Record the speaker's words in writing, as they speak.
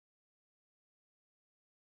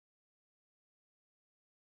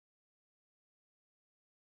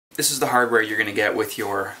This is the hardware you're going to get with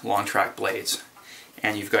your long track blades.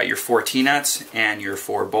 And you've got your 4 T-nuts and your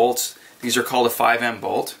 4 bolts. These are called a 5M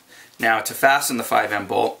bolt. Now to fasten the 5M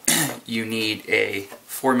bolt you need a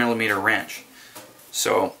 4mm wrench.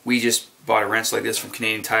 So we just bought a wrench like this from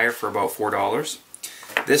Canadian Tire for about $4.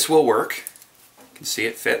 This will work. You can see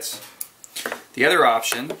it fits. The other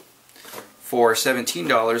option, for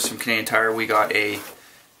 $17 from Canadian Tire, we got a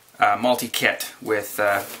multi-kit with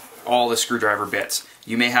all the screwdriver bits.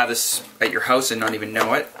 You may have this at your house and not even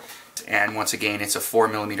know it. And once again, it's a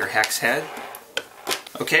 4mm hex head.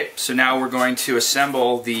 Okay, so now we're going to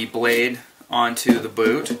assemble the blade onto the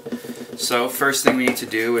boot. So first thing we need to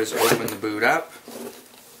do is open the boot up.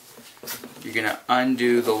 You're going to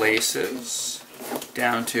undo the laces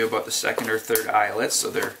down to about the 2nd or 3rd eyelet so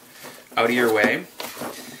they're out of your way.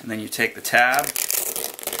 And then you take the tab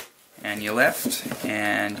and you lift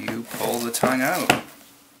and you pull the tongue out.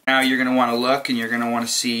 Now you're going to want to look and you're going to want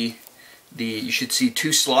to see you should see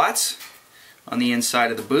 2 slots on the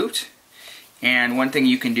inside of the boot. And one thing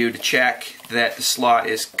you can do to check that the slot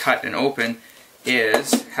is cut and open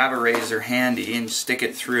is have a razor handy and stick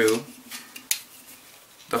it through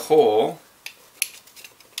the hole.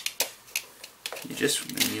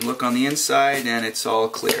 You look on the inside and it's all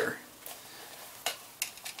clear.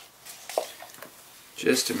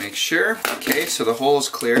 Just to make sure. Okay, so the hole is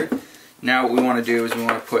cleared. Now what we want to do is we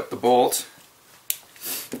want to put the bolt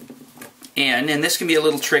in, and this can be a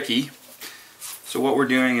little tricky. So what we're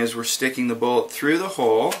doing is we're sticking the bolt through the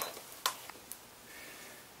hole,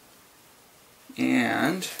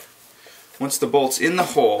 and once the bolt's in the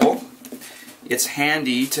hole, it's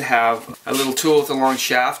handy to have a little tool with a long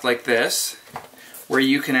shaft like this, where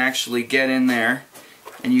you can actually get in there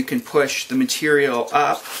and you can push the material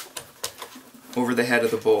up over the head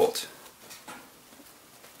of the bolt.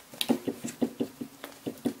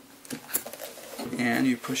 And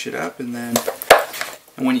you push it up, and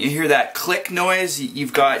when you hear that click noise,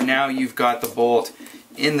 you've got the bolt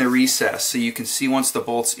in the recess. So you can see once the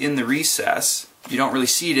bolt's in the recess, you don't really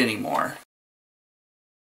see it anymore.